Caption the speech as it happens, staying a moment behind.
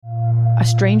a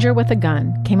stranger with a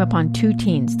gun came upon two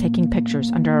teens taking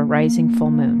pictures under a rising full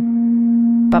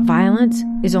moon. But violence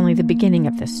is only the beginning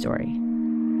of this story.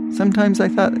 Sometimes I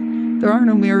thought, there are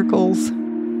no miracles.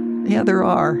 Yeah, there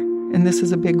are, and this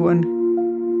is a big one.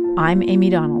 I'm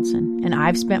Amy Donaldson, and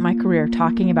I've spent my career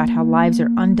talking about how lives are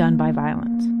undone by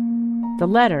violence. The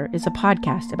Letter is a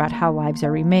podcast about how lives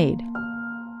are remade.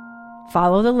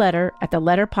 Follow The Letter at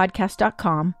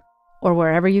theletterpodcast.com or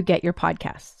wherever you get your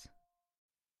podcasts.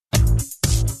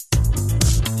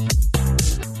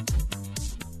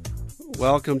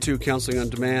 Welcome to Counseling on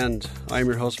Demand. I'm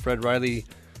your host, Fred Riley.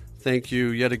 Thank you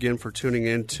yet again for tuning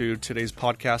in to today's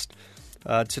podcast.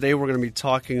 Today we're going to be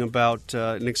talking about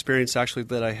an experience actually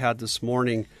that I had this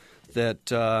morning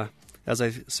that as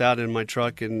I sat in my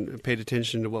truck and paid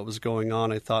attention to what was going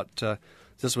on, I thought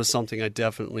this was something I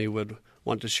definitely would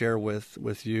want to share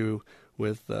with you,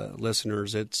 with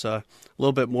listeners. It's a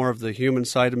little bit more of the human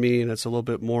side of me, and it's a little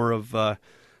bit more of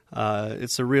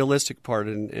it's a realistic part,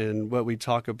 and what we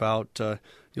talk about,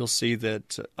 you'll see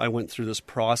that I went through this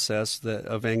process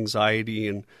of anxiety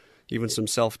and even some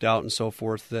self-doubt and so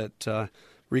forth that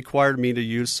required me to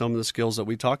use some of the skills that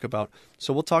we talk about.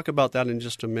 So we'll talk about that in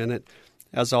just a minute.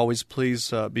 As always,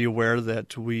 please be aware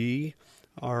that we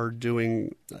are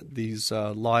doing these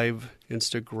live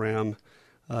Instagram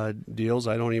deals.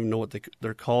 I don't even know what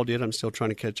they're called yet. I'm still trying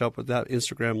to catch up with that.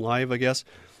 Instagram Live, I guess.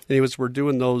 Anyways, we're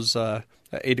doing those at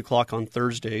 8 o'clock on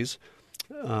Thursdays,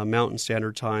 Mountain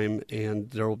Standard Time,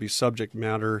 and there will be subject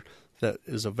matter that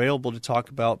is available to talk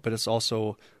about, but it's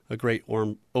also a great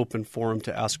open forum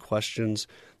to ask questions,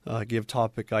 give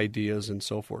topic ideas, and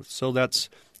so forth. So that's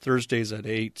Thursdays at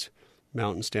 8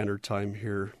 Mountain Standard Time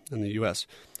here in the U.S.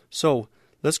 So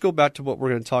let's go back to what we're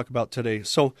going to talk about today.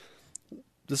 So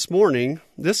this morning,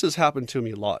 this has happened to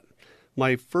me a lot.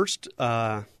 My first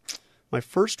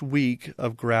week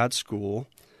of grad school,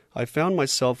 I found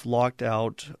myself locked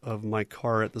out of my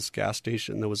car at this gas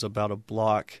station that was about a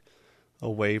block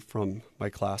away from my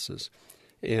classes.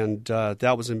 And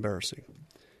that was embarrassing.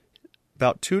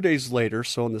 About 2 days later,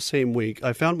 so in the same week,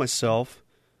 I found myself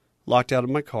locked out of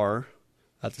my car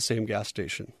at the same gas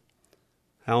station.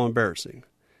 How embarrassing.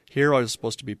 Here I was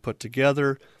supposed to be put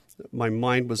together. My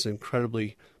mind was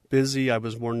incredibly busy. I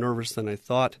was more nervous than I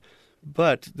thought.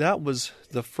 But that was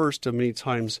the first of many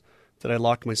times that I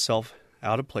locked myself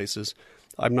out of places.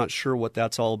 I'm not sure what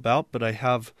that's all about, but I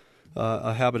have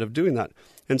a habit of doing that.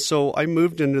 And so I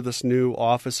moved into this new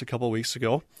office a couple of weeks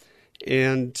ago,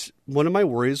 and one of my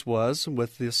worries was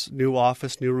with this new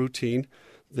office, new routine,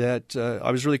 that I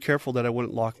was really careful that I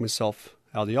wouldn't lock myself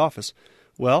out of the office.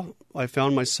 Well, I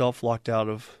found myself locked out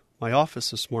of my office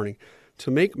this morning.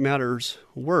 To make matters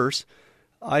worse,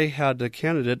 I had a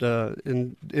candidate,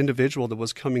 an individual that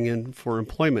was coming in for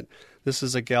employment. This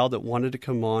is a gal that wanted to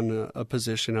come on a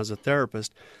position as a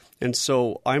therapist. And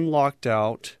so I'm locked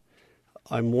out.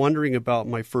 I'm wondering about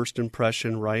my first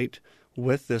impression, right,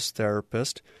 with this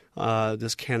therapist,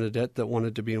 this candidate that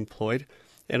wanted to be employed.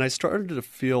 And I started to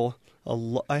feel,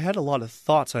 I had a lot of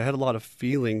thoughts, I had a lot of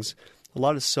feelings, a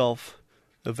lot of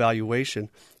self-evaluation.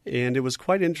 And it was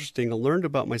quite interesting. I learned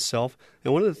about myself.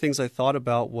 And one of the things I thought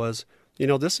about was,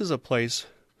 this is a place,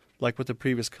 like with the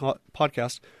previous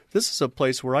podcast, this is a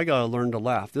place where I got to learn to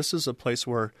laugh. This is a place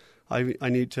where I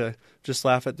need to just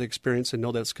laugh at the experience and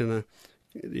know that it's going to,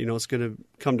 it's going to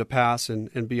come to pass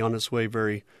and be on its way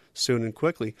very soon and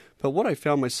quickly. But what I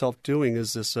found myself doing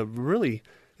is this really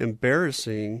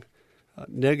embarrassing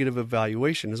negative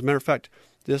evaluation. As a matter of fact,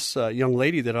 this young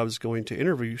lady that I was going to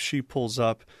interview, she pulls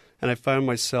up, and I found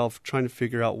myself trying to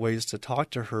figure out ways to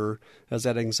talk to her as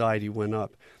that anxiety went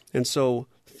up. And so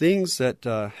things that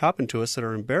happen to us that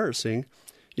are embarrassing,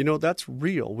 that's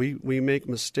real. We make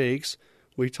mistakes.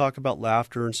 We talk about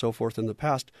laughter and so forth in the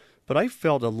past. But I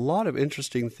felt a lot of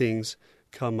interesting things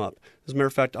come up. As a matter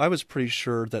of fact, I was pretty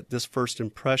sure that this first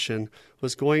impression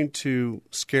was going to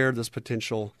scare this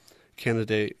potential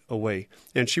candidate away.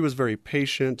 And she was very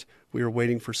patient. We were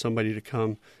waiting for somebody to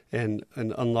come and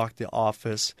unlock the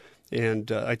office.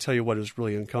 And I tell you what, it was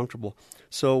really uncomfortable.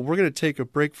 So we're going to take a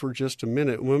break for just a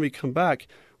minute. When we come back,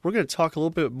 we're going to talk a little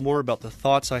bit more about the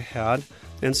thoughts I had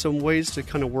and some ways to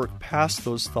kind of work past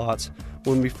those thoughts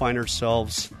when we find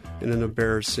ourselves in an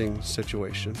embarrassing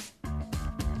situation.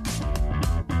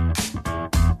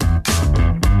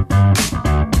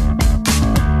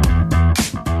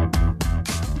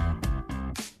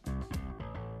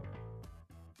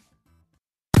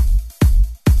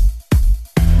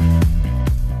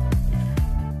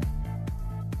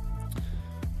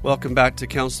 Welcome back to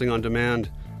Counseling on Demand.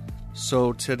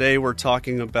 So today we're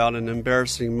talking about an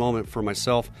embarrassing moment for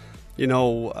myself.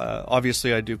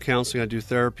 Obviously I do counseling, I do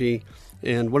therapy,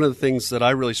 And one of the things that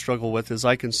I really struggle with is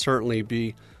I can certainly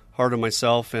be hard on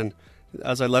myself. And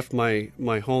as I left my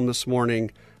home this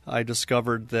morning, I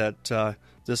discovered that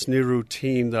this new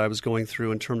routine that I was going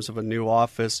through in terms of a new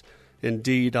office,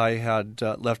 indeed, I had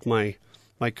left my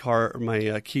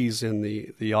keys in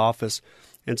the office.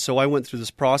 And so I went through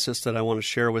this process that I want to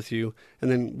share with you, and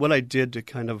then what I did to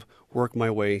kind of work my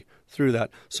way through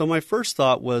that. So my first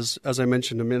thought was, as I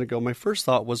mentioned a minute ago,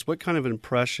 what kind of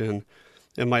impression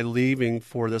am I leaving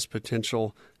for this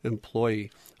potential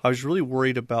employee? I was really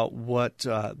worried about what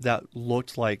that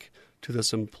looked like to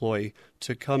this employee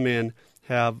to come in,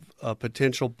 have a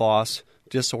potential boss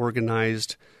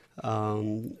disorganized,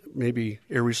 maybe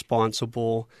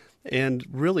irresponsible, and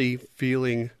really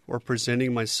feeling or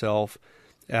presenting myself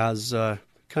as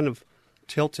kind of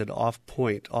tilted, off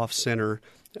point, off center,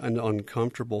 and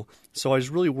uncomfortable. So I was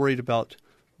really worried about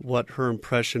what her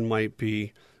impression might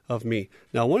be of me.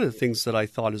 Now, one of the things that I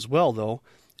thought as well, though,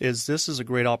 is this is a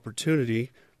great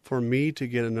opportunity for me to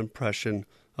get an impression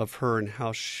of her and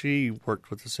how she worked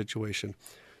with the situation.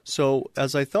 So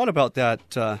as I thought about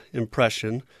that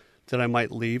impression that I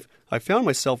might leave, I found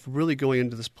myself really going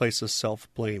into this place of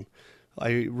self-blame.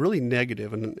 Really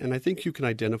negative, and I think you can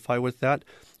identify with that,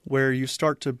 where you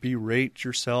start to berate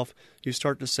yourself. You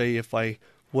start to say, if I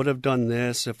would have done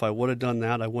this, if I would have done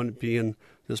that, I wouldn't be in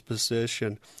this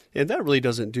position. And that really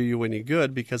doesn't do you any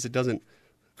good because it doesn't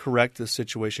correct the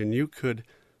situation. You could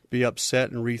be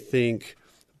upset and rethink,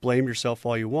 blame yourself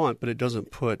all you want, but it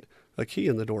doesn't put a key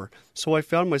in the door. So I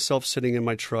found myself sitting in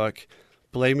my truck,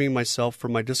 blaming myself for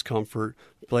my discomfort,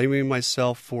 blaming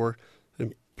myself for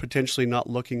potentially not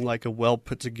looking like a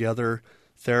well-put-together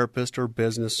therapist or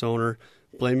business owner,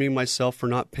 blaming myself for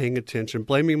not paying attention,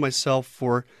 blaming myself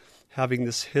for having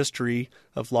this history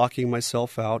of locking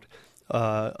myself out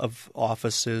of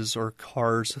offices or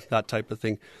cars, that type of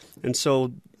thing. And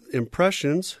so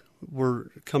impressions were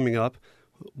coming up,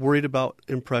 worried about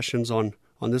impressions on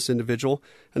this individual,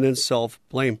 and then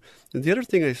self-blame. And the other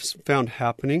thing I found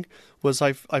happening was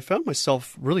I found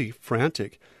myself really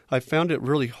frantic. I found it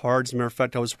really hard. As a matter of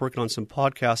fact, I was working on some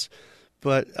podcasts,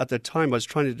 but at the time I was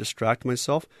trying to distract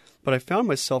myself, but I found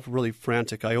myself really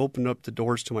frantic. I opened up the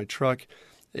doors to my truck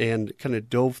and kind of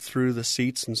dove through the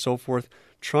seats and so forth,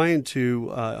 trying to,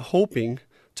 hoping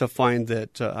to find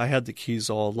that I had the keys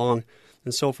all along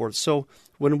and so forth. So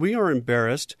when we are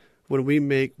embarrassed, when we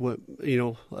make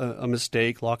a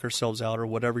mistake, lock ourselves out, or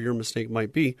whatever your mistake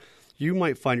might be, you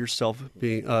might find yourself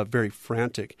being very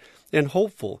frantic and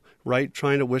hopeful, right?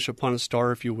 Trying to wish upon a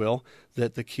star, if you will,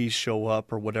 that the keys show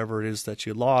up or whatever it is that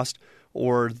you lost,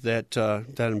 or that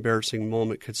that embarrassing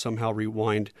moment could somehow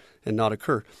rewind and not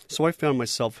occur. So I found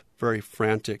myself very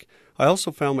frantic. I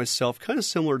also found myself kind of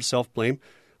similar to self-blame.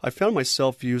 I found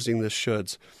myself using the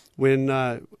shoulds.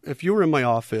 If you were in my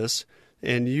office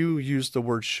and you used the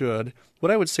word should,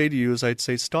 what I would say to you is I'd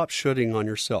say stop shoulding on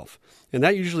yourself. And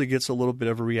that usually gets a little bit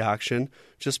of a reaction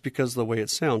just because of the way it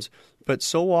sounds. But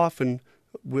so often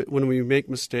when we make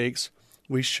mistakes,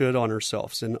 we should on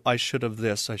ourselves. And I should have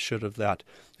this, I should have that.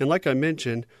 And like I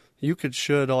mentioned, you could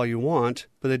should all you want,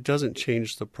 but it doesn't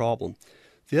change the problem.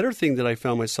 The other thing that I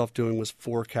found myself doing was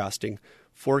forecasting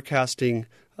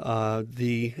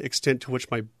the extent to which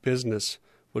my business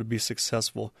would be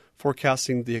successful,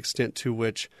 forecasting the extent to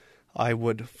which I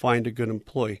would find a good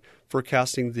employee,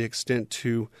 forecasting the extent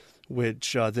to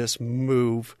which this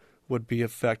move would be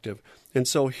effective. And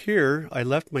so here I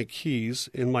left my keys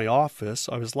in my office.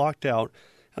 I was locked out,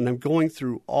 and I'm going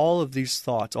through all of these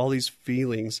thoughts, all these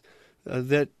feelings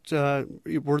that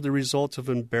were the result of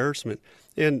embarrassment.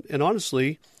 And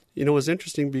honestly, it was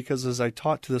interesting because as I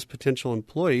talked to this potential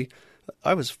employee,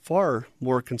 I was far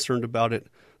more concerned about it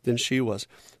than she was.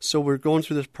 So we're going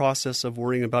through this process of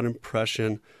worrying about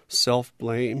impression,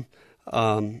 self-blame,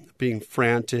 being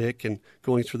frantic and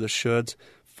going through the shoulds,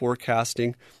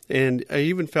 forecasting. And I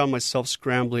even found myself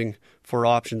scrambling for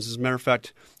options. As a matter of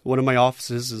fact, one of my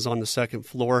offices is on the second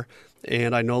floor,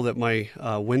 and I know that my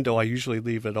window, I usually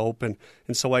leave it open.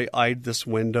 And so I eyed this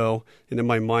window, and in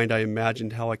my mind I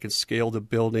imagined how I could scale the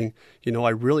building. I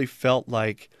really felt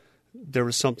like there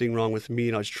was something wrong with me,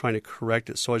 and I was trying to correct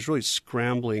it. So I was really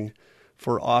scrambling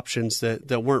for options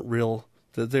that weren't real,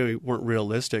 that they weren't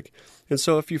realistic. And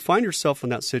so if you find yourself in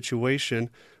that situation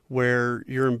where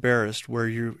you're embarrassed, where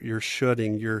you're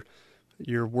shoulding,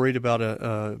 you're worried about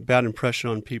a bad impression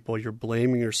on people, you're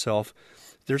blaming yourself,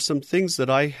 there's some things that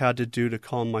I had to do to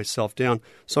calm myself down.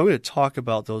 So I'm going to talk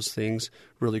about those things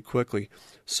really quickly.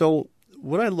 So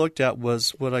what I looked at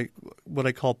was what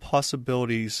I call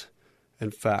possibilities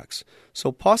and facts.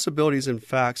 So possibilities and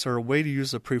facts are a way to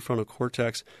use the prefrontal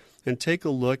cortex and take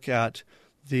a look at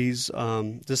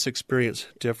this experience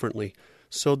differently.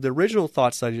 So the original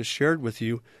thoughts I just shared with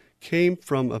you came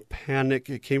from a panic.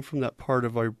 It came from that part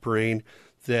of our brain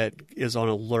that is on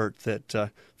alert,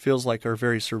 that feels like our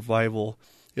very survival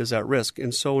is at risk.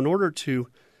 And so in order to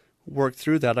work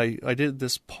through that, I did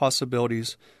this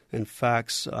possibilities and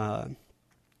facts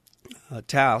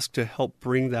task to help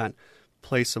bring that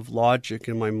place of logic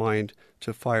in my mind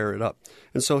to fire it up.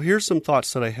 And so here's some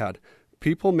thoughts that I had.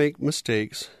 People make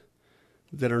mistakes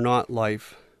that are not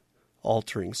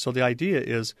life-altering. So the idea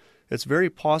is it's very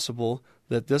possible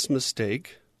that this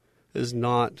mistake is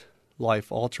not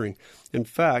life-altering. In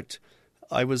fact,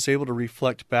 I was able to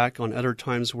reflect back on other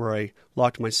times where I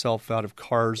locked myself out of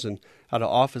cars and out of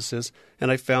offices,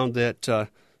 and I found that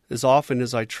as often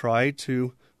as I tried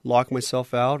to lock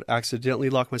myself out, accidentally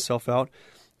lock myself out,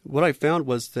 what I found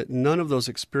was that none of those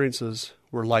experiences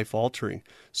were life-altering.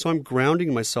 So I'm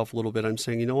grounding myself a little bit. I'm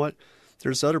saying, you know what?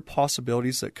 There's other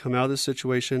possibilities that come out of this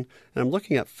situation, and I'm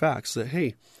looking at facts that,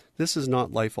 hey, this is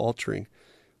not life-altering.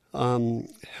 One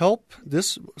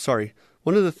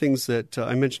of the things that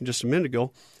I mentioned just a minute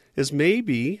ago is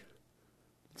maybe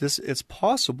it's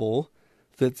possible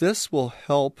that this will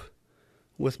help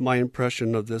with my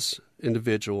impression of this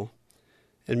individual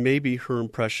and maybe her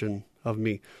impression of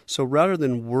me. So rather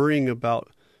than worrying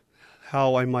about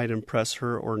how I might impress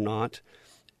her or not,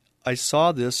 I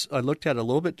looked at it a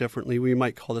little bit differently. We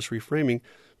might call this reframing,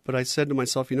 but I said to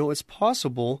myself, it's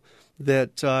possible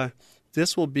that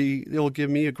it will give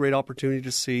me a great opportunity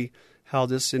to see how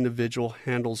this individual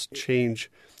handles change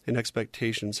and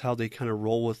expectations, how they kind of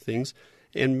roll with things.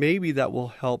 And maybe that will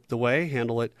help the way I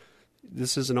handle it.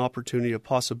 This is an opportunity, a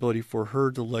possibility for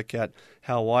her to look at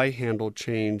how I handle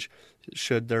change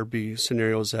should there be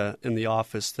scenarios in the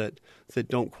office that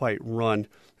don't quite run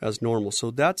as normal.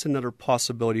 So that's another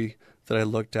possibility that I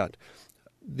looked at.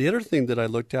 The other thing that I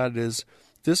looked at is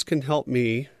this can help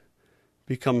me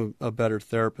become a better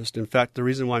therapist. In fact, the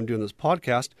reason why I'm doing this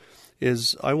podcast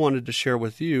is I wanted to share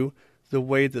with you the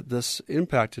way that this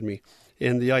impacted me.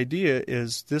 And the idea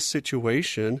is this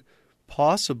situation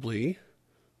possibly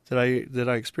that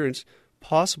I experienced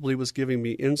possibly was giving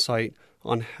me insight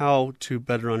on how to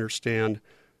better understand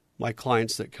my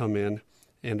clients that come in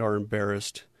and are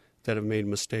embarrassed, that have made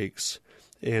mistakes,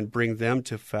 and bring them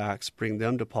to facts, bring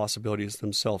them to possibilities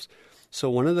themselves. So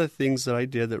one of the things that I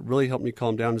did that really helped me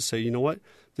calm down to say, you know what,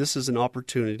 this is an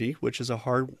opportunity, which is a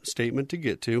hard statement to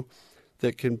get to,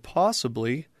 that can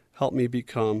possibly help me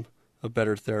become a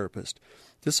better therapist.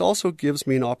 This also gives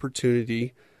me an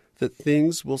opportunity that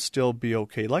things will still be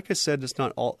okay. Like I said, it's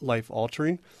not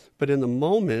life-altering, but in the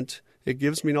moment, it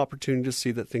gives me an opportunity to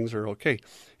see that things are okay.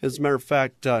 As a matter of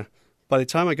fact, by the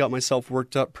time I got myself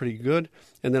worked up pretty good,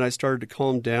 and then I started to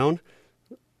calm down,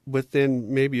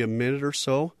 within maybe a minute or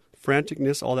so,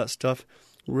 franticness, all that stuff,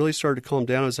 really started to calm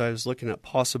down as I was looking at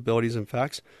possibilities and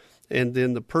facts. And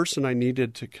then the person I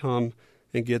needed to come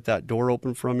and get that door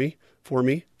open for me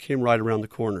came right around the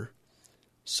corner.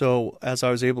 So as I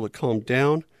was able to calm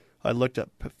down, I looked at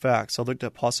facts, I looked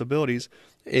at possibilities,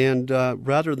 and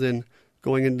rather than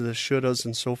going into the shouldas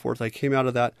and so forth, I came out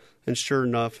of that, and sure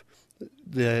enough,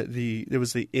 it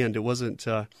was the end. It wasn't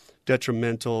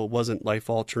detrimental, it wasn't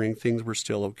life-altering, things were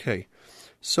still okay.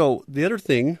 So the other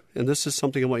thing, and this is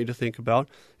something I want you to think about,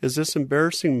 is this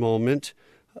embarrassing moment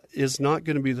is not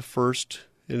going to be the first,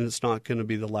 and it's not going to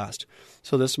be the last.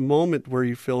 So this moment where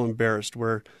you feel embarrassed,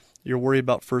 where you're worried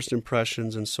about first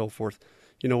impressions and so forth,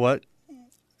 you know what?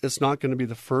 It's not going to be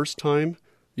the first time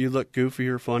you look goofy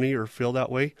or funny or feel that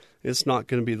way. It's not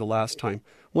going to be the last time.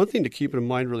 One thing to keep in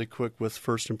mind really quick with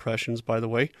first impressions, by the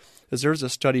way, is there's a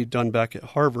study done back at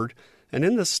Harvard. And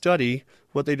in this study,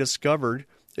 what they discovered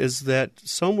is that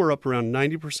somewhere up around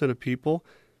 90% of people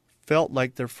felt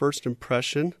like their first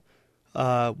impression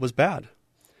was bad.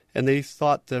 And they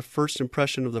thought the first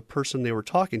impression of the person they were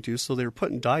talking to, so they were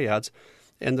putting dyads,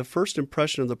 and the first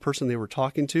impression of the person they were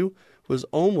talking to was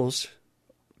almost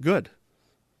good,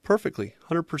 perfectly,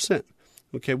 100%.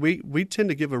 Okay, we tend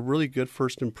to give a really good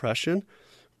first impression,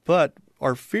 but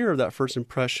our fear of that first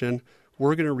impression,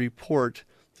 we're going to report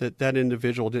that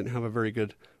individual didn't have a very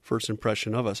good first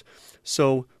impression of us.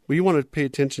 So we want to pay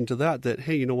attention to that,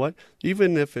 hey, you know what?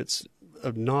 Even if it's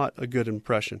not a good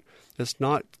impression, it's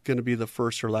not going to be the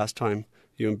first or last time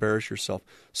you embarrass yourself.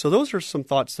 So those are some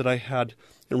thoughts that I had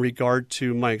in regard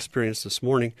to my experience this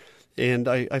morning. And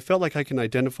I felt like I can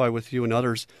identify with you and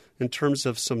others in terms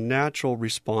of some natural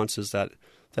responses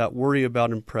that worry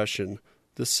about impression,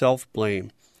 the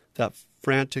self-blame, that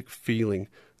frantic feeling,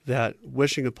 that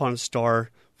wishing upon a star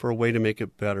for a way to make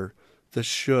it better, the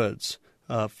shoulds,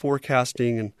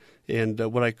 forecasting, and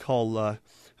what I call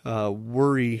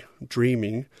worry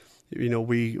dreaming,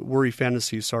 worry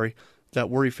fantasy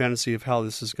of how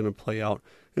this is going to play out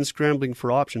and scrambling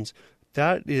for options.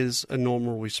 That is a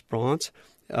normal response.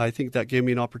 I think that gave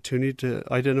me an opportunity to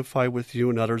identify with you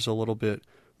and others a little bit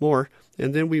more.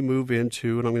 And then we move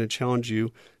into, and I'm going to challenge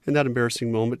you in that embarrassing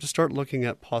moment to start looking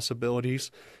at possibilities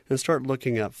and start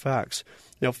looking at facts.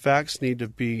 Now, facts need to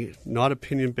be not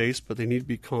opinion-based, but they need to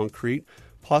be concrete.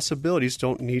 Possibilities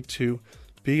don't need to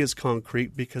be as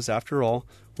concrete because, after all,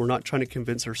 we're not trying to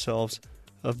convince ourselves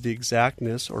of the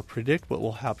exactness or predict what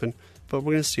will happen, but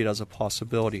we're going to see it as a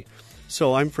possibility.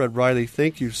 So I'm Fred Riley.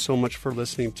 Thank you so much for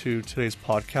listening to today's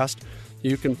podcast.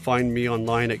 You can find me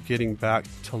online at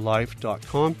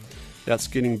gettingbacktolife.com. That's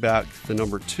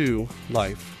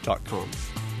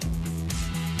gettingback2life.com.